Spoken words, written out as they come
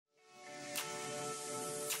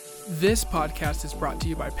This podcast is brought to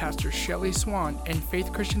you by Pastor Shelley Swan and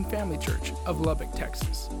Faith Christian Family Church of Lubbock,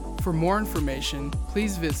 Texas. For more information,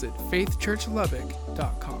 please visit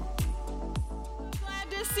faithchurchlubbock.com.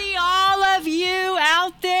 Glad to see all of you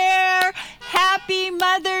out there. Happy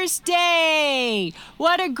Mother's Day.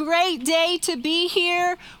 What a great day to be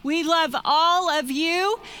here. We love all of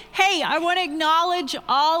you. Hey, I want to acknowledge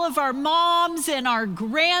all of our moms and our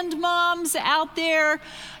grandmoms out there.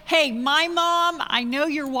 Hey, my mom, I know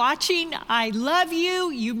you're watching. I love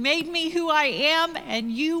you. You made me who I am,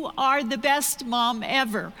 and you are the best mom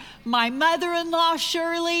ever. My mother-in-law,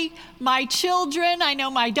 Shirley, my children, I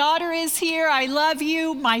know my daughter is here. I love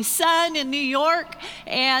you. My son in New York,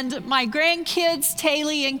 and my grandkids, Taylor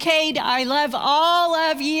and Cade, I love all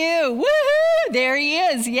of you. Woohoo! There he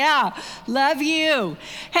is. Yeah, love you.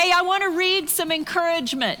 Hey, I want to read some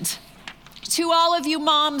encouragement to all of you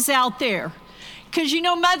moms out there. Because you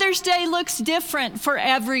know, Mother's Day looks different for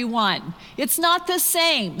everyone. It's not the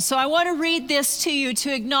same. So I want to read this to you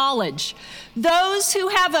to acknowledge those who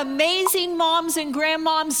have amazing moms and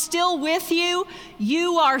grandmoms still with you.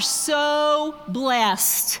 You are so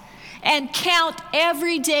blessed. And count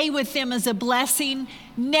every day with them as a blessing.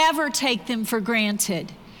 Never take them for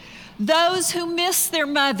granted. Those who miss their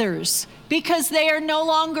mothers because they are no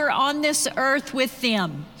longer on this earth with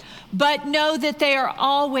them, but know that they are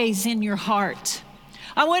always in your heart.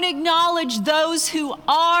 I want to acknowledge those who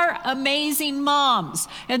are amazing moms.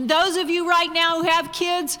 And those of you right now who have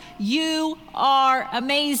kids, you are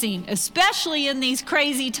amazing, especially in these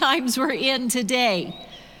crazy times we're in today.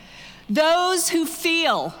 Those who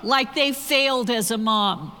feel like they failed as a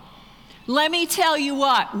mom. Let me tell you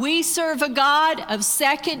what, we serve a God of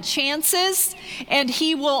second chances, and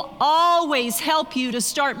He will always help you to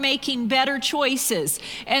start making better choices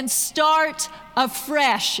and start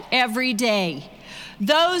afresh every day.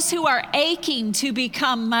 Those who are aching to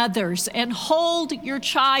become mothers and hold your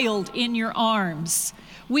child in your arms,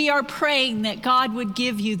 we are praying that God would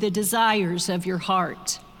give you the desires of your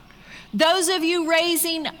heart. Those of you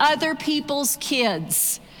raising other people's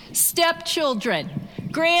kids, stepchildren,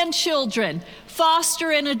 grandchildren,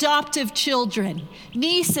 foster and adoptive children,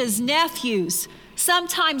 nieces, nephews,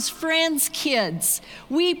 sometimes friends' kids.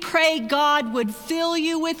 We pray God would fill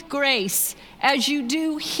you with grace as you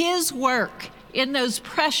do His work in those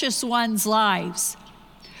precious ones' lives.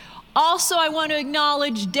 Also, I want to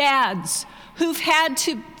acknowledge dads who've had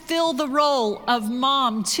to fill the role of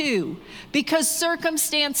mom too, because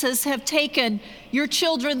circumstances have taken your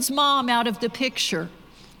children's mom out of the picture.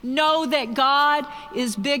 Know that God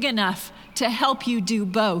is big enough to help you do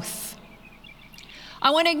both. I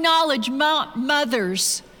want to acknowledge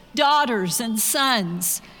mothers, daughters, and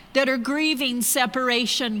sons that are grieving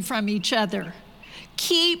separation from each other.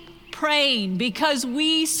 Keep praying because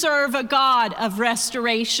we serve a God of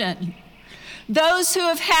restoration. Those who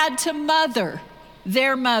have had to mother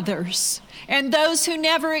their mothers, and those who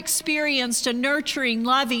never experienced a nurturing,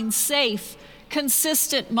 loving, safe,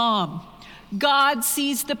 consistent mom. God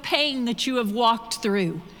sees the pain that you have walked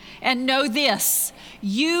through. And know this,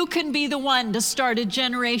 you can be the one to start a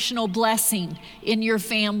generational blessing in your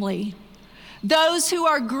family. Those who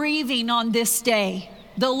are grieving on this day,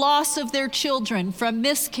 the loss of their children from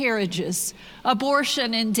miscarriages,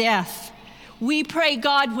 abortion, and death, we pray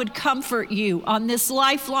God would comfort you on this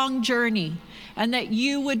lifelong journey and that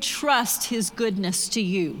you would trust His goodness to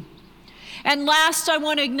you. And last, I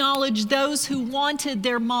want to acknowledge those who wanted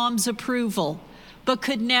their mom's approval but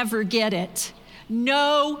could never get it.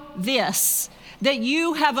 Know this, that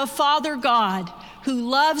you have a Father God who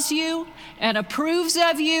loves you and approves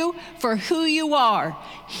of you for who you are,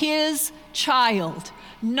 His child,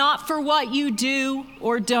 not for what you do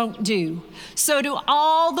or don't do. So to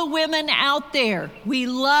all the women out there, we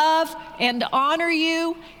love and honor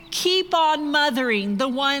you. Keep on mothering the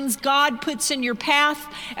ones God puts in your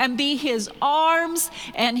path and be His arms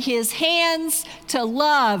and His hands to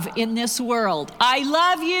love in this world. I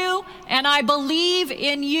love you and I believe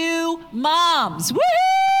in you, moms.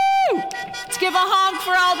 Woohoo! Let's give a honk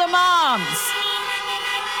for all the moms.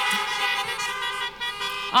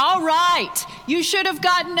 All right, you should have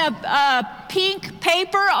gotten a pink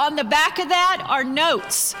paper on the back of that, our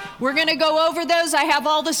notes. We're going to go over those. I have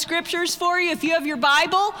all the scriptures for you. If you have your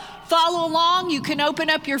Bible, follow along. You can open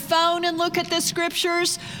up your phone and look at the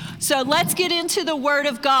scriptures. So let's get into the Word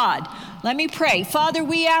of God. Let me pray. Father,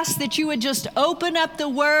 we ask that you would just open up the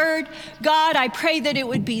Word. God, I pray that it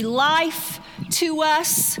would be life to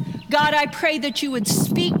us. God, I pray that you would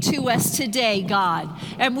speak to us today, God.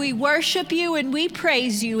 And we worship you and we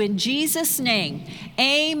praise you in Jesus' name.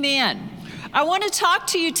 Amen. I want to talk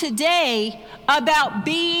to you today about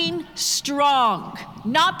being strong.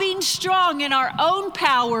 not being strong in our own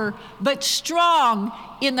power, but strong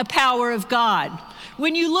in the power of God.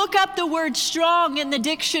 When you look up the word strong in the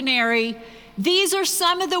dictionary, these are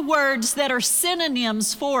some of the words that are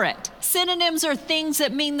synonyms for it. Synonyms are things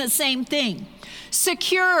that mean the same thing.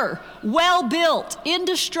 Secure, well-built,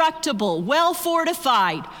 indestructible,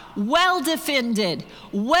 well-fortified, well-defended,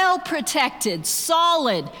 well-protected,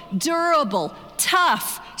 solid, durable,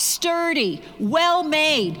 tough, sturdy,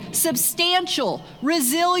 well-made, substantial,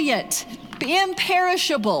 resilient,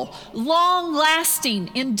 imperishable, long-lasting,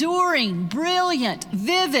 enduring, brilliant,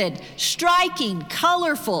 vivid, striking,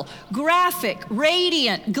 colorful, graphic,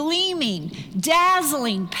 radiant, gleaming,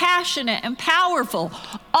 dazzling, passionate, and powerful.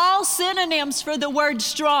 All synonyms for the word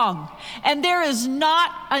strong. And there is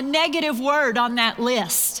not a negative word on that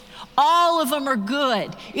list. All of them are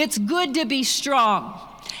good. It's good to be strong.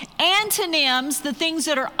 Antonyms, the things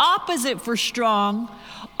that are opposite for strong,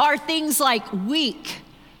 are things like weak,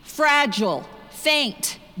 fragile,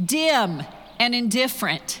 faint, dim, and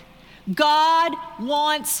indifferent. God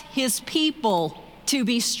wants his people to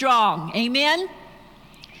be strong. Amen?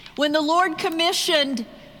 When the Lord commissioned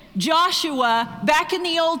Joshua back in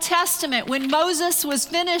the Old Testament, when Moses was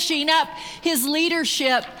finishing up his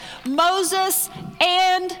leadership, Moses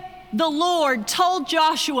and the Lord told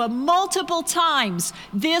Joshua multiple times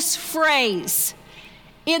this phrase.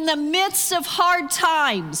 In the midst of hard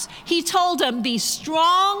times, he told him, be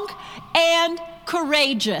strong and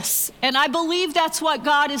courageous. And I believe that's what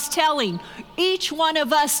God is telling each one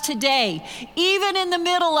of us today, even in the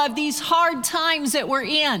middle of these hard times that we're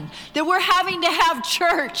in, that we're having to have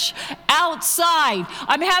church outside.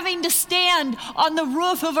 I'm having to stand on the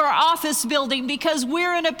roof of our office building because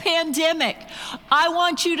we're in a pandemic. I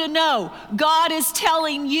want you to know God is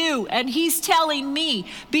telling you and he's telling me,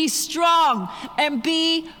 be strong and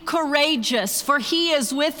be courageous, for he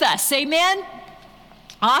is with us. Amen?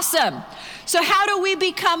 Awesome. So how do we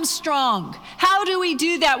become strong? How do we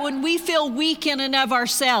do that when we feel weak in and of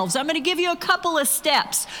ourselves? I'm going to give you a couple of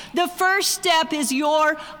steps. The first step is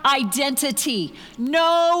your identity.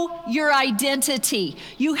 Know your identity.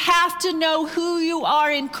 You have to know who you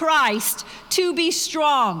are in Christ to be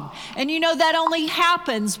strong. And you know that only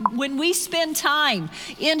happens when we spend time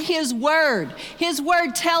in His Word. His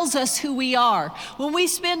Word tells us who we are. When we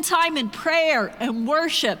spend time in prayer and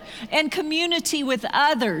worship and community with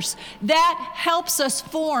others, that helps us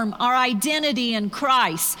form our identity in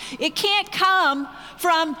Christ. It can't come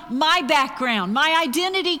from my background. My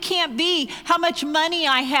identity can't be how much money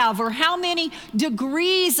I have or how many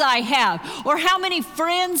degrees I have or how many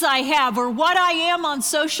friends I have or what I am on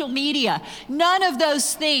social media. None of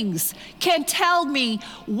those things can tell me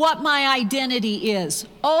what my identity is.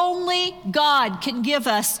 Only God can give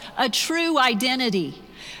us a true identity.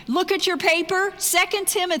 Look at your paper, 2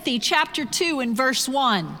 Timothy chapter 2 and verse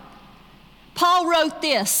 1. Paul wrote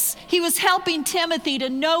this. He was helping Timothy to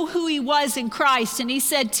know who he was in Christ. And he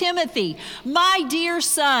said, Timothy, my dear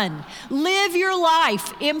son, live your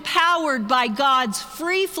life empowered by God's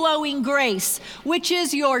free-flowing grace, which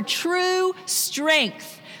is your true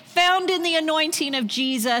strength, found in the anointing of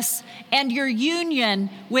Jesus and your union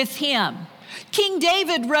with him. King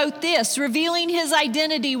David wrote this, revealing his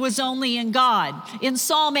identity was only in God. In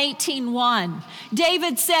Psalm 18:1,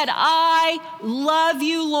 David said, I love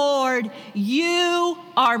you, Lord. You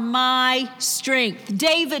are my strength.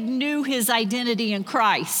 David knew his identity in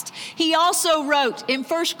Christ. He also wrote in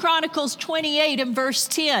 1 Chronicles 28 and verse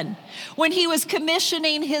 10, when he was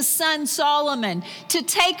commissioning his son Solomon to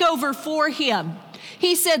take over for him,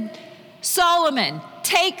 he said, Solomon,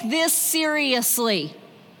 take this seriously.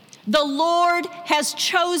 The Lord has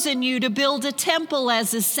chosen you to build a temple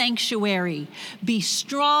as a sanctuary. Be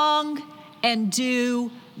strong and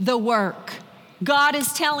do the work. God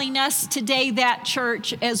is telling us today that,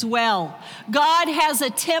 church, as well. God has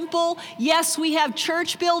a temple. Yes, we have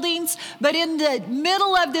church buildings, but in the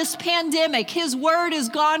middle of this pandemic, His word has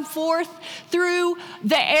gone forth through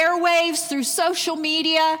the airwaves, through social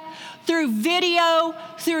media, through video,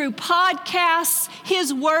 through podcasts.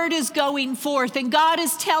 His word is going forth, and God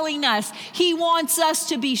is telling us He wants us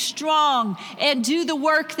to be strong and do the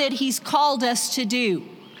work that He's called us to do.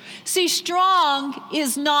 See, strong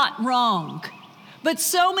is not wrong. But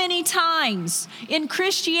so many times in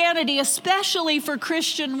Christianity, especially for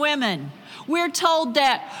Christian women, we're told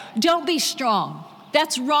that don't be strong.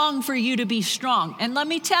 That's wrong for you to be strong. And let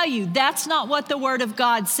me tell you, that's not what the Word of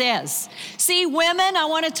God says. See, women, I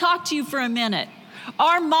want to talk to you for a minute.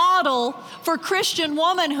 Our model for Christian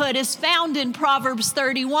womanhood is found in Proverbs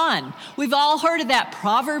 31. We've all heard of that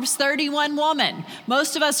Proverbs 31 woman.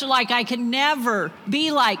 Most of us are like, I can never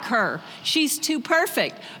be like her. She's too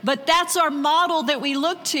perfect. But that's our model that we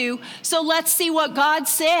look to. So let's see what God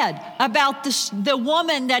said about the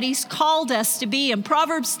woman that he's called us to be. In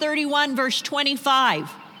Proverbs 31, verse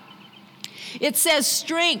 25, it says,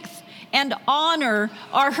 strength and honor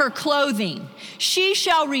are her clothing. She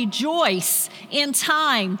shall rejoice in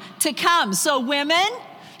time to come. So women,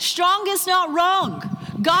 strong is not wrong.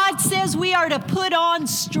 God says we are to put on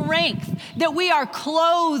strength, that we are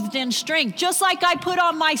clothed in strength. Just like I put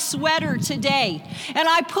on my sweater today, and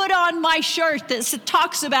I put on my shirt that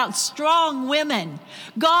talks about strong women.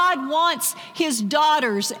 God wants his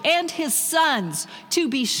daughters and his sons to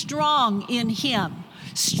be strong in him.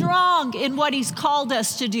 Strong in what he's called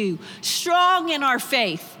us to do, strong in our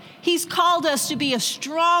faith. He's called us to be a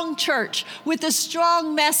strong church with a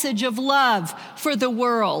strong message of love for the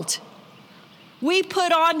world. We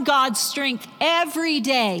put on God's strength every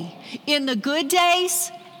day, in the good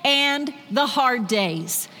days and the hard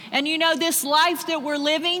days. And you know, this life that we're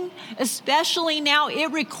living, especially now,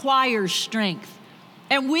 it requires strength.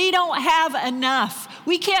 And we don't have enough.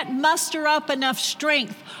 We can't muster up enough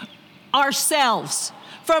strength ourselves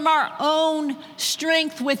from our own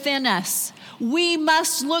strength within us. We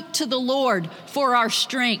must look to the Lord for our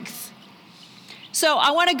strength. So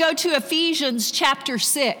I want to go to Ephesians chapter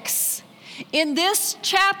 6. In this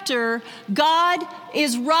chapter, God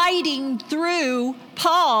is writing through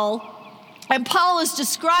Paul, and Paul is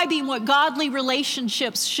describing what godly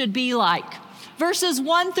relationships should be like. Verses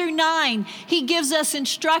 1 through 9, he gives us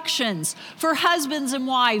instructions for husbands and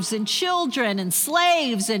wives and children and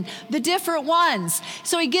slaves and the different ones.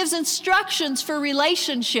 So he gives instructions for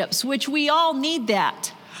relationships, which we all need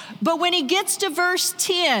that. But when he gets to verse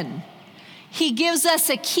 10, he gives us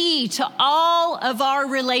a key to all of our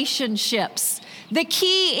relationships. The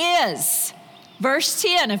key is verse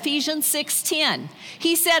 10, Ephesians 6:10.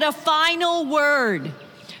 He said, a final word,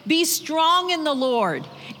 be strong in the Lord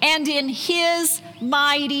and in his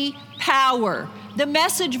mighty power. The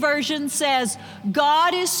Message version says,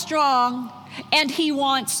 God is strong and he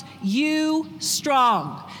wants you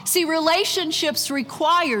strong. See, relationships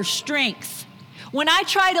require strength. When I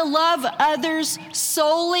try to love others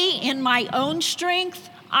solely in my own strength,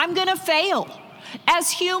 I'm going to fail.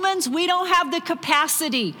 As humans, we don't have the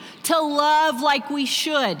capacity to love like we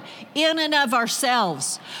should in and of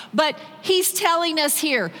ourselves. But he's telling us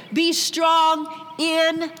here, be strong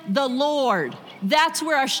in the Lord. That's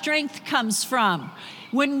where our strength comes from.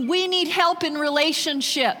 When we need help in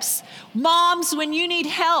relationships, moms, when you need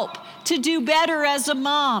help to do better as a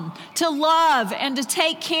mom, to love and to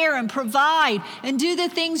take care and provide and do the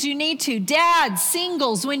things you need to. Dads,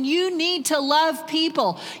 singles, when you need to love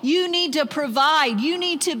people, you need to provide, you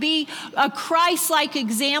need to be a Christ-like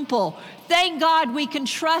example. Thank God we can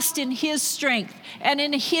trust in his strength and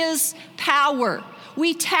in his power.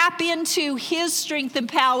 We tap into his strength and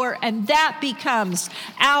power, and that becomes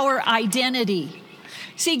our identity.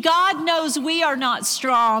 See, God knows we are not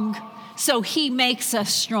strong, so he makes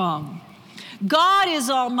us strong. God is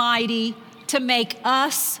almighty to make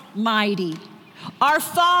us mighty. Our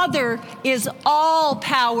Father is all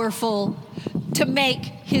powerful to make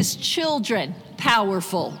his children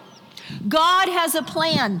powerful. God has a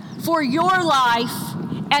plan for your life,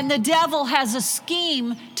 and the devil has a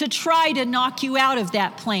scheme to try to knock you out of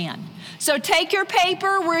that plan. So take your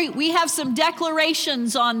paper. We have some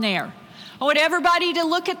declarations on there. I want everybody to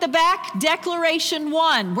look at the back. Declaration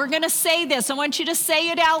 1. We're going to say this. I want you to say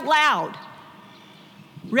it out loud.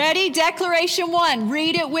 Ready? Declaration 1.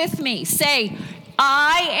 Read it with me. Say,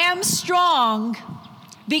 I am strong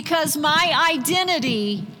because my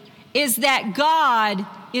identity is that God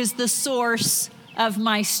is the source of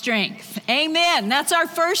my strength. Amen. That's our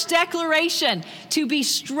first declaration, to be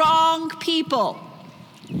strong people.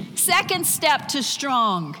 Second step to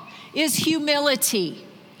strong is humility.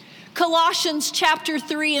 Colossians chapter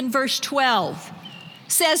 3 and verse 12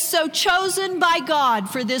 says, so chosen by God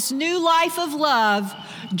for this new life of love,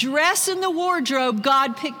 dress in the wardrobe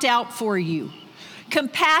God picked out for you.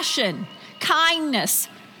 Compassion, kindness,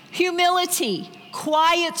 humility,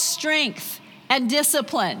 quiet strength, and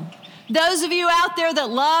discipline. Those of you out there that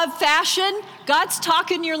love fashion, God's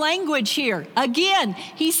talking your language here. Again,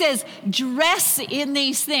 he says, dress in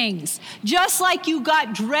these things. Just like you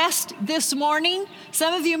got dressed this morning.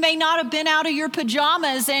 Some of you may not have been out of your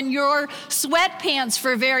pajamas and your sweatpants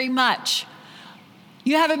for very much.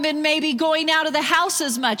 You haven't been maybe going out of the house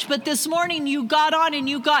as much, but this morning you got on and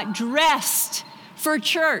you got dressed for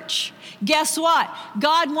church. Guess what?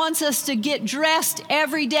 God wants us to get dressed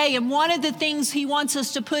every day, and one of the things he wants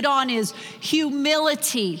us to put on is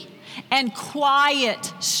humility and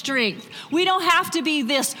quiet strength. We don't have to be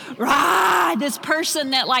this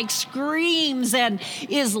person that like screams and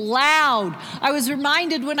is loud. I was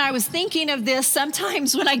reminded when I was thinking of this,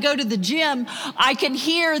 sometimes when I go to the gym, I can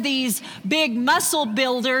hear these big muscle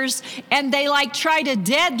builders and they like try to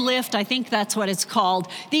deadlift, I think that's what it's called,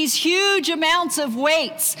 these huge amounts of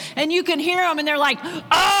weights, and you can hear them and they're like,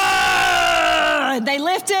 and they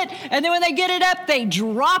lift it, and then when they get it up, they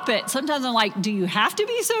drop it. Sometimes I'm like, do you have to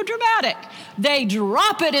be so dramatic? They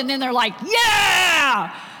drop it and then they're like,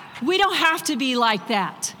 yeah! We don't have to be like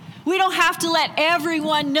that. We don't have to let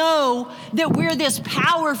everyone know that we're this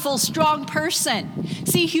powerful, strong person.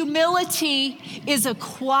 See, humility is a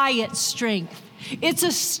quiet strength. It's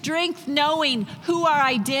a strength knowing who our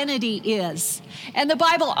identity is. And the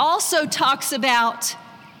Bible also talks about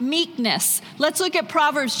meekness. Let's look at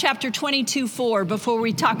Proverbs chapter 22:4 before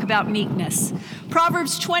we talk about meekness.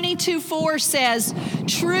 Proverbs 22:4 says,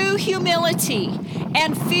 "True humility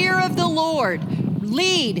and fear of the Lord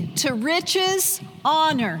lead to riches,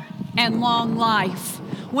 honor, and long life."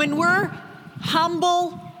 When we're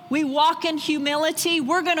humble, we walk in humility,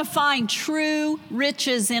 we're going to find true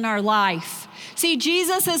riches in our life. See,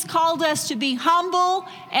 Jesus has called us to be humble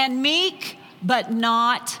and meek, but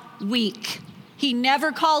not weak. He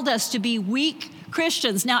never called us to be weak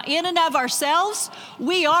Christians. Now, in and of ourselves,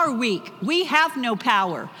 we are weak. We have no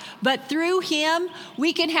power. But through him,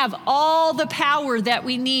 we can have all the power that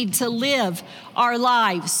we need to live our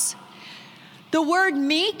lives. The word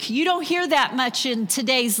meek, you don't hear that much in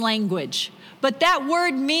today's language. But that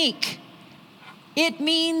word meek, it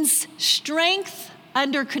means strength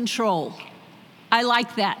under control. I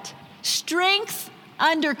like that. Strength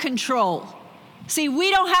under control. See, we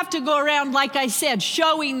don't have to go around, like I said,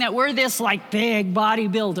 showing that we're this like big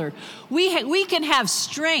bodybuilder. We can have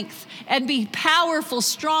strength and be powerful,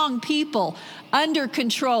 strong people under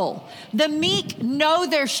control. The meek know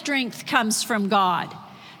their strength comes from God.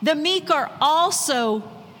 The meek are also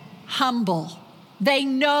humble. They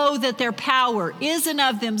know that their power isn't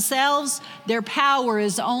of themselves. Their power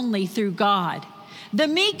is only through God. The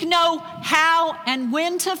meek know how and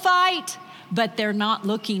when to fight, but they're not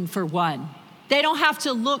looking for one. They don't have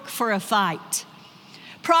to look for a fight.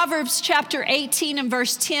 Proverbs chapter 18 and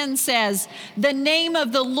verse 10 says, "The name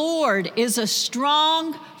of the Lord is a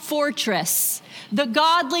strong fortress. The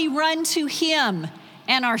godly run to him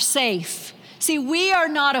and are safe." See, we are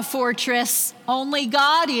not a fortress, only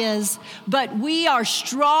God is, but we are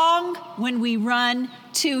strong when we run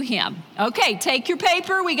to him. Okay, take your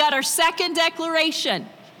paper. We got our second declaration.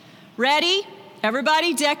 Ready?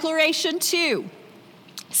 Everybody, declaration 2.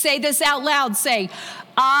 Say this out loud. Say,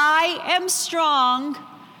 "I am strong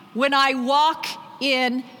when I walk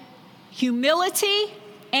in humility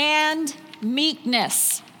and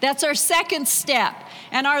meekness." That's our second step.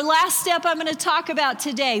 And our last step I'm going to talk about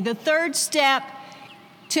today, the third step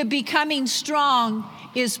to becoming strong,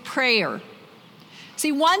 is prayer.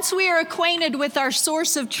 See, once we are acquainted with our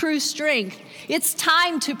source of true strength, it's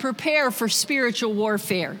time to prepare for spiritual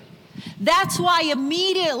warfare. That's why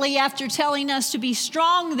immediately after telling us to be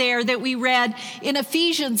strong there that we read in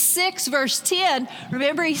Ephesians 6 verse 10,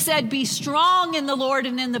 remember he said, "Be strong in the Lord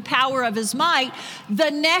and in the power of his might." The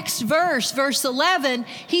next verse, verse 11,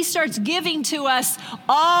 he starts giving to us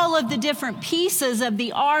all of the different pieces of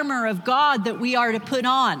the armor of God that we are to put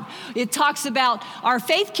on. It talks about, our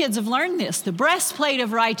faith kids have learned this, the breastplate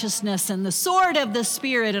of righteousness and the sword of the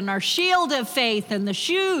Spirit and our shield of faith and the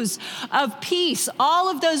shoes of peace, all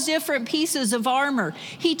of those different pieces of armor.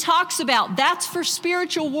 He talks about that's for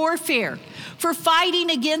spiritual warfare, for fighting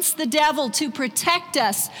against the devil to protect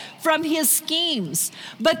us from his schemes.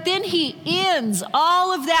 But then he ends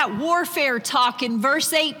all of that warfare talk in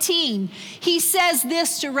verse 18. He says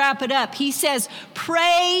this to wrap it up. He says,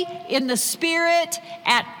 "Pray in the Spirit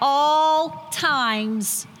at all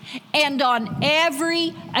times and on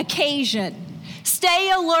every occasion.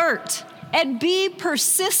 Stay alert and be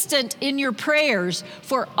persistent in your prayers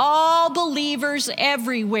for all believers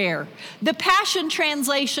everywhere." The Passion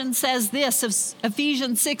Translation says this of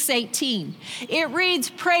Ephesians 6:18. It reads,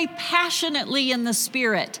 "Pray passionately in the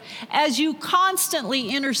Spirit as you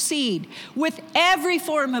constantly intercede with every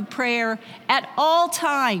form of prayer at all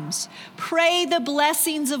times. Pray the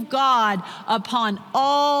blessings of God upon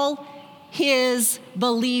all his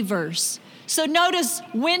believers." So notice,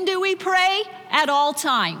 when do we pray? At all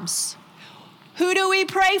times. Who do we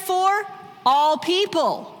pray for? All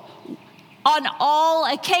people. On all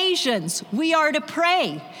occasions, we are to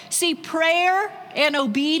pray. See, prayer and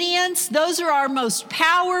obedience, those are our most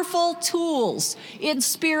powerful tools in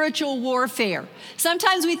spiritual warfare.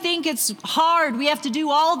 Sometimes we think it's hard. We have to do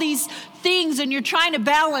all these things and you're trying to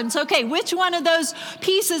balance. Okay, which one of those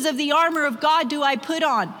pieces of the armor of God do I put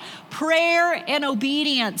on? Prayer and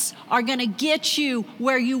obedience are going to get you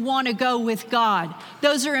where you want to go with God.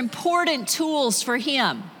 Those are important tools for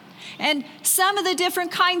Him. And some of the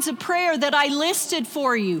different kinds of prayer that I listed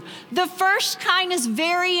for you. The first kind is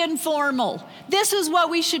very informal. This is what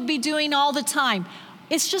we should be doing all the time.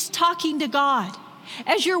 It's just talking to God.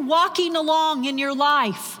 As you're walking along in your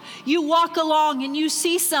life, you walk along and you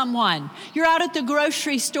see someone. You're out at the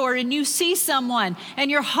grocery store and you see someone and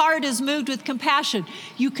your heart is moved with compassion.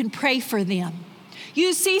 You can pray for them.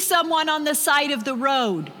 You see someone on the side of the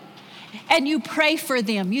road and you pray for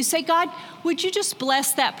them. You say, God, would you just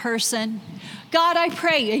bless that person? God, I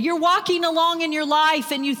pray. You're walking along in your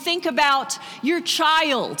life and you think about your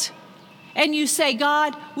child and you say,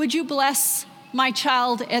 God, would you bless my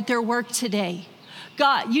child at their work today?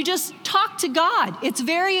 God, you just talk to God. It's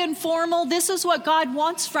very informal. This is what God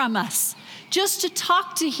wants from us, just to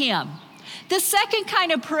talk to Him. The second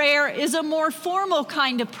kind of prayer is a more formal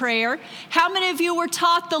kind of prayer. How many of you were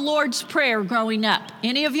taught the Lord's Prayer growing up?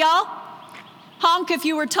 Any of y'all? Honk if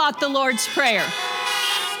you were taught the Lord's Prayer.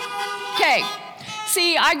 Okay.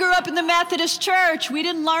 See, I grew up in the Methodist church. We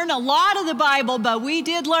didn't learn a lot of the Bible, but we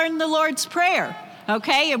did learn the Lord's Prayer.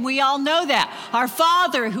 Okay, and we all know that. Our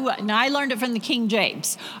Father, and I learned it from the King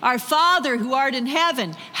James. Our Father who art in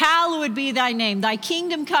heaven, hallowed be thy name. Thy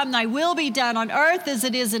kingdom come, thy will be done on earth as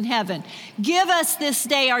it is in heaven. Give us this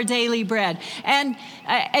day our daily bread. And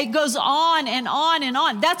it goes on and on and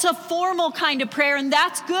on. That's a formal kind of prayer, and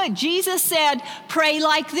that's good. Jesus said, pray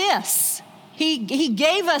like this. He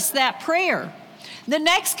gave us that prayer. The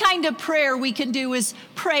next kind of prayer we can do is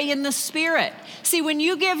pray in the Spirit. See, when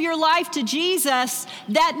you give your life to Jesus,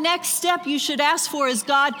 that next step you should ask for is,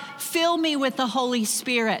 God, fill me with the Holy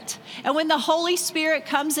Spirit. And when the Holy Spirit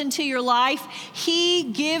comes into your life, He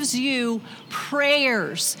gives you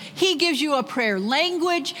prayers. He gives you a prayer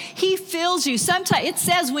language. He fills you. Sometimes it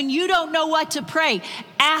says when you don't know what to pray,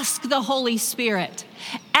 ask the Holy Spirit.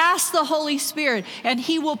 Ask the Holy Spirit and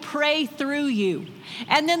He will pray through you.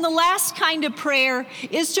 And then the last kind of prayer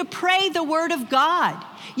is to pray the Word of God.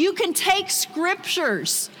 You can take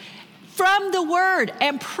scriptures from the Word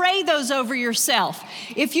and pray those over yourself.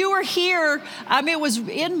 If you were here, it was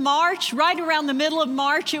in March, right around the middle of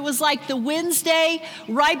March. It was like the Wednesday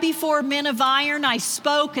right before Men of Iron. I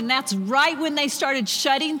spoke, and that's right when they started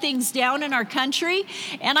shutting things down in our country.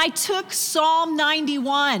 And I took Psalm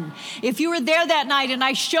 91. If you were there that night and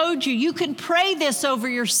I showed you, you can pray this over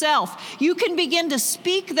yourself. You can begin to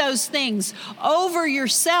speak those things over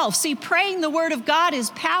yourself. See, praying the Word of God is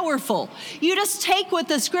powerful. You just take what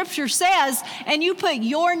the Scripture says and you put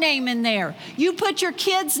your name in there. You put your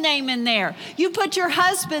kid's name in there. You put your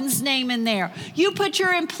husband's name in there. You put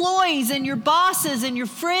your employees and your bosses and your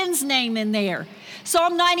friends' name in there.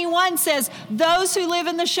 Psalm 91 says, those who live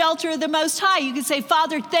in the shelter of the Most High. You can say,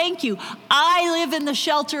 Father, thank you. I live in the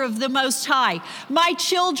shelter of the Most High. My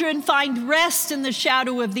children find rest in the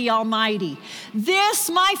shadow of the Almighty. This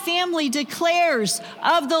my family declares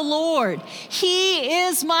of the Lord. He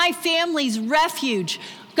is my family's refuge.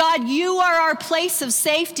 God, you are our place of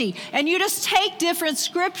safety. And you just take different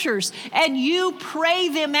scriptures and you pray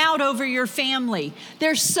them out over your family.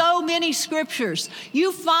 There's so many scriptures.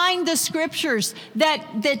 You find the scriptures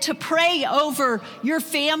that to pray over your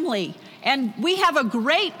family. And we have a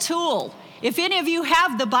great tool. If any of you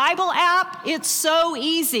have the Bible app, it's so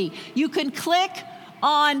easy. You can just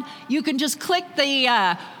click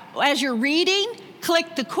as you're reading,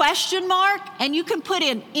 click the question mark, and you can put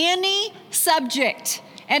in any subject.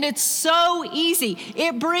 And it's so easy.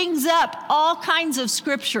 It brings up all kinds of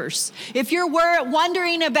scriptures. If you're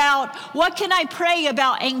wondering about what can I pray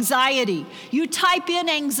about anxiety, you type in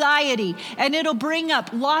anxiety and it'll bring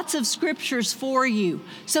up lots of scriptures for you.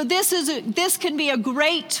 So this can be a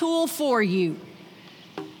great tool for you.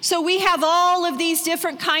 So we have all of these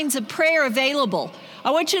different kinds of prayer available.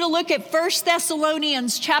 I want you to look at 1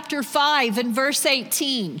 Thessalonians chapter 5 and verse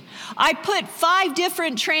 18. I put 5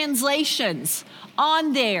 different translations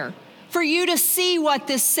on there for you to see what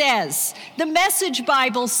this says. The Message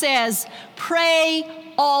Bible says, pray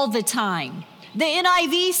all the time. The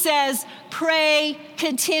NIV says, pray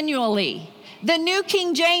continually. The New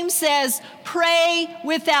King James says, pray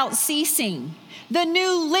without ceasing. The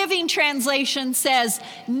New Living Translation says,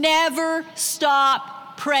 never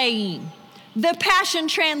stop praying. The Passion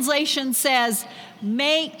Translation says,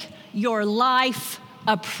 make your life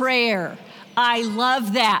a prayer. I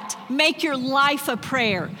love that. Make your life a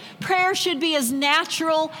prayer. Prayer should be as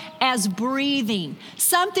natural as breathing,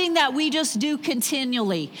 something that we just do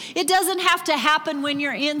continually. It doesn't have to happen when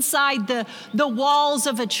you're inside the walls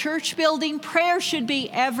of a church building. Prayer should be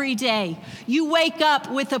every day. You wake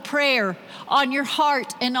up with a prayer on your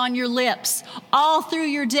heart and on your lips. All through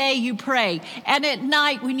your day you pray. And at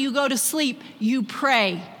night when you go to sleep, you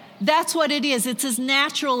pray. That's what it is. It's as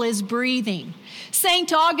natural as breathing.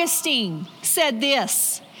 St. Augustine said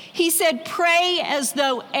this. He said, pray as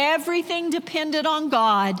though everything depended on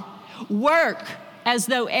God. Work as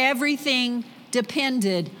though everything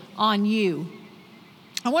depended on you.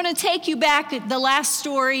 I want to take you back at the last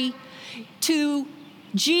story to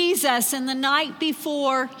Jesus and the night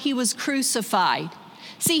before he was crucified.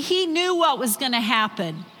 See, he knew what was going to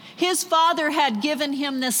happen. His Father had given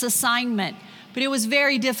him this assignment, but it was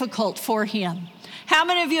very difficult for him. How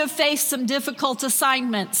many of you have faced some difficult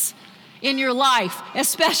assignments in your life,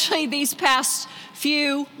 especially these past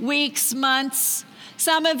few weeks, months?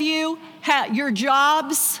 Some of you, your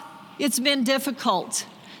jobs, it's been difficult.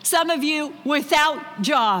 Some of you without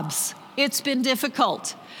jobs, it's been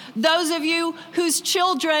difficult. Those of you whose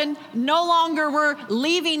children no longer were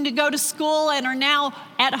leaving to go to school and are now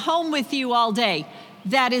at home with you all day,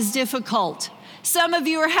 that is difficult. Some of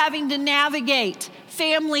you are having to navigate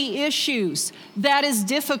family issues. That is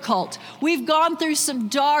difficult. We've gone through some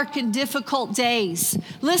dark and difficult days.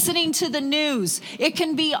 Listening to the news, it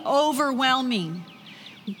can be overwhelming.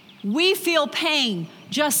 We feel pain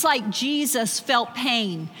just like Jesus felt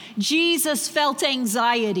pain. Jesus felt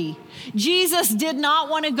anxiety. Jesus did not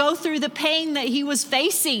want to go through the pain that he was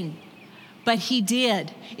facing, but he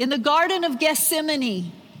did. In the Garden of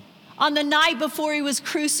Gethsemane, on the night before he was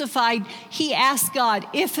crucified, he asked God,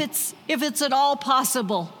 if it's at all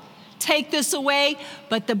possible, take this away.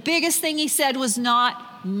 But the biggest thing he said was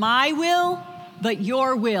not my will, but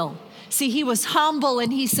your will. See, he was humble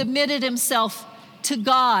and he submitted himself to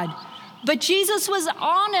God. But Jesus was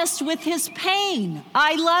honest with his pain.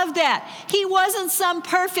 I love that. He wasn't some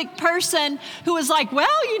perfect person who was like, well,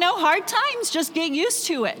 hard times, just get used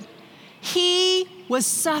to it. He was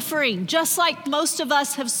suffering, just like most of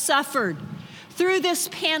us have suffered through this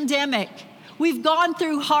pandemic. We've gone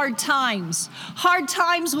through hard times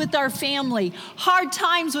with our family, hard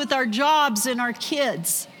times with our jobs and our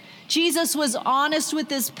kids. Jesus was honest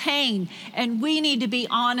with his pain, and we need to be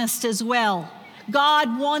honest as well.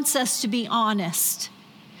 God wants us to be honest.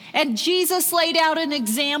 And Jesus laid out an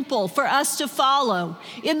example for us to follow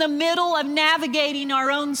in the middle of navigating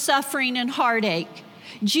our own suffering and heartache.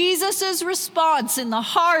 Jesus' response in the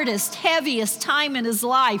hardest, heaviest time in his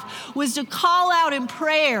life was to call out in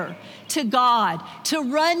prayer to God, to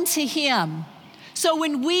run to him. So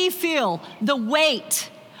when we feel the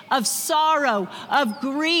weight of sorrow, of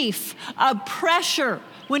grief, of pressure,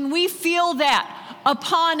 when we feel that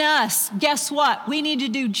upon us, guess what? We need to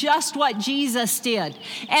do just what Jesus did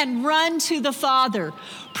and run to the Father.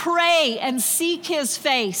 Pray and seek his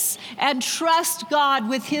face and trust God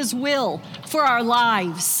with his will for our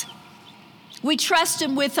lives. We trust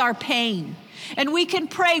him with our pain, and we can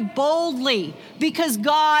pray boldly because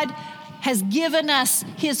God has given us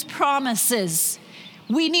his promises.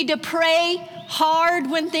 We need to pray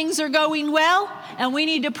hard when things are going well, and we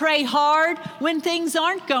need to pray hard when things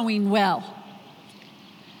aren't going well.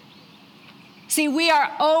 See, we are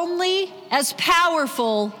only as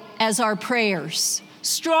powerful as our prayers.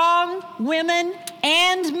 Strong women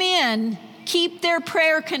and men keep their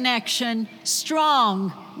prayer connection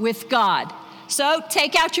strong with God. So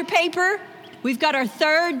take out your paper. We've got our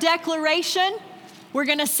third declaration. We're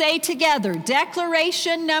going to say together,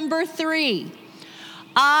 declaration number 3.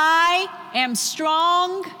 I am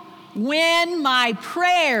strong when my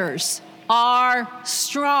prayers are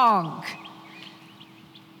strong.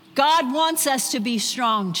 God wants us to be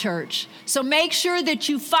strong, church. So make sure that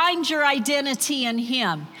you find your identity in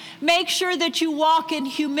him. Make sure that you walk in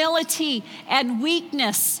humility and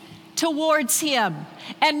weakness towards him.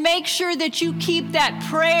 And make sure that you keep that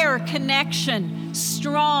prayer connection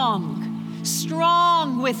strong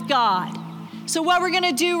with God. So what we're going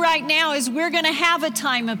to do right now is we're going to have a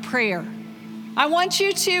time of prayer. I want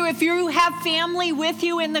you to, if you have family with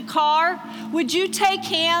you in the car, would you take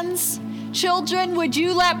hands? Children, would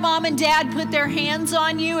you let mom and dad put their hands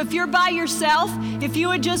on you? If you're by yourself, if you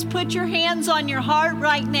would just put your hands on your heart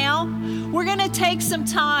right now, we're going to take some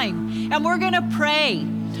time and we're going to pray.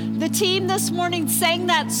 The team this morning sang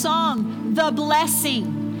that song, The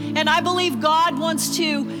Blessing. And I believe God wants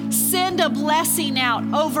to send a blessing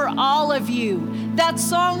out over all of you. That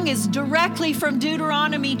song is directly from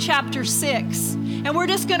Deuteronomy chapter 6. and we're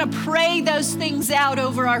just going to pray those things out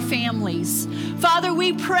over our families. Father,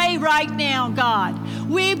 we pray right now, God.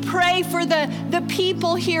 We pray for the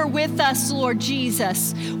people here with us, Lord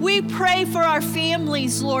Jesus. We pray for our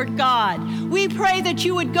families, Lord God. We pray that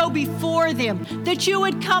you would go before them, that you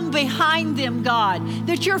would come behind them, God,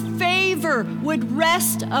 that your favor would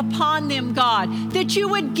rest upon them, God, that you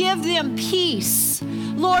would give them peace.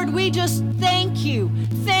 Lord, we just thank you.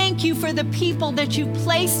 Thank you for the people that you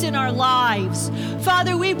placed in our lives.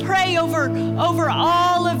 Father, we pray over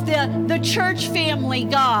all of the church family,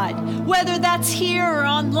 God, whether that's here or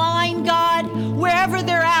online, God, wherever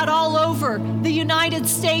they're at all over the United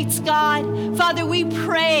States, God. Father, we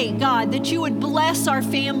pray, God, that you would bless our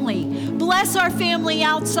family. Bless our family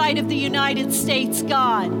outside of the United States,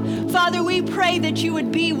 God. Father, we pray that you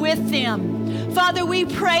would be with them. Father, we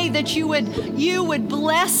pray that you would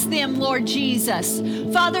bless them, Lord Jesus.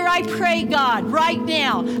 Father, I pray, God, right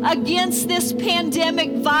now against this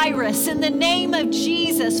pandemic virus in the name of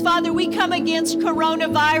Jesus. Father, we come against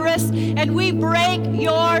coronavirus and we break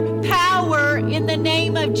your power in the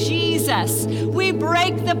name of Jesus. We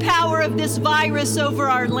break the power of this virus over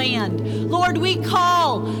our land. Lord, we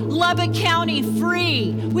call Lubbock County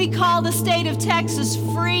free. We call the state of Texas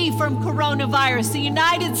free from coronavirus, the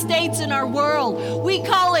United States and our world. We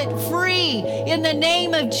call it free in the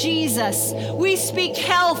name of Jesus. We speak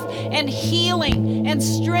health and healing and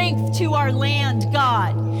strength to our land,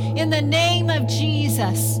 God, in the name of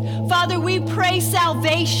Jesus. Father, we pray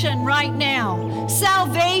salvation right now.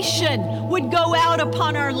 Salvation would go out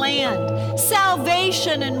upon our land.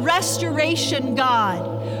 Salvation and restoration, God.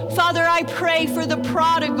 Father, I pray for the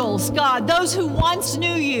prodigals, God, those who once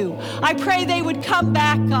knew you. I pray they would come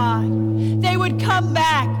back, God. They would come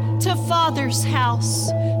back to Father's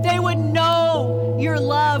house. They would know your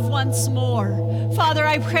love once more. Father,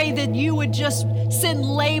 I pray that you would just send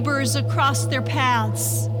laborers across their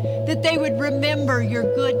paths, that they would remember your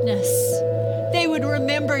goodness. They would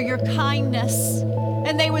remember your kindness,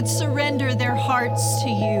 and they would surrender their hearts to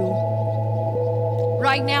you.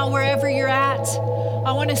 Right now, wherever you're at,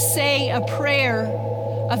 I want to say a prayer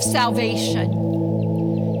of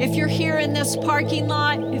salvation. If you're here in this parking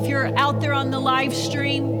lot, if you're out there on the live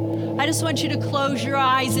stream, I just want you to close your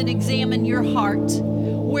eyes and examine your heart,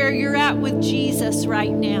 where you're at with Jesus right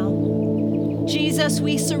now. Jesus,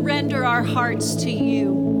 we surrender our hearts to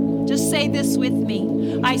you. Just say this with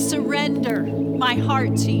me. I surrender my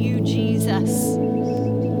heart to you, Jesus.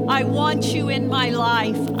 I want you in my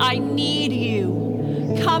life. I need you.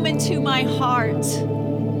 Come into my heart.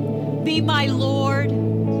 Be my Lord.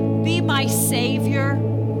 Be my Savior.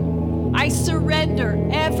 I surrender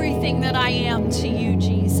everything that I am to you,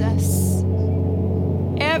 Jesus.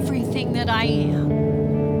 Everything that I am.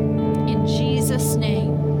 In Jesus'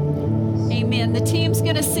 name. Amen. The team's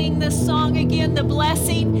going to sing this song again, The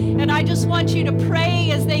Blessing, and I just want you to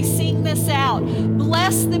pray as they sing this out.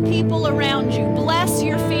 Bless the people around you. Bless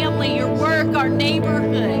your family, your work, our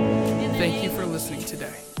neighborhood. Thank you for listening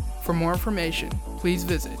today. For more information, please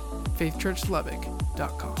visit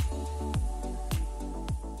faithchurchlubbock.com.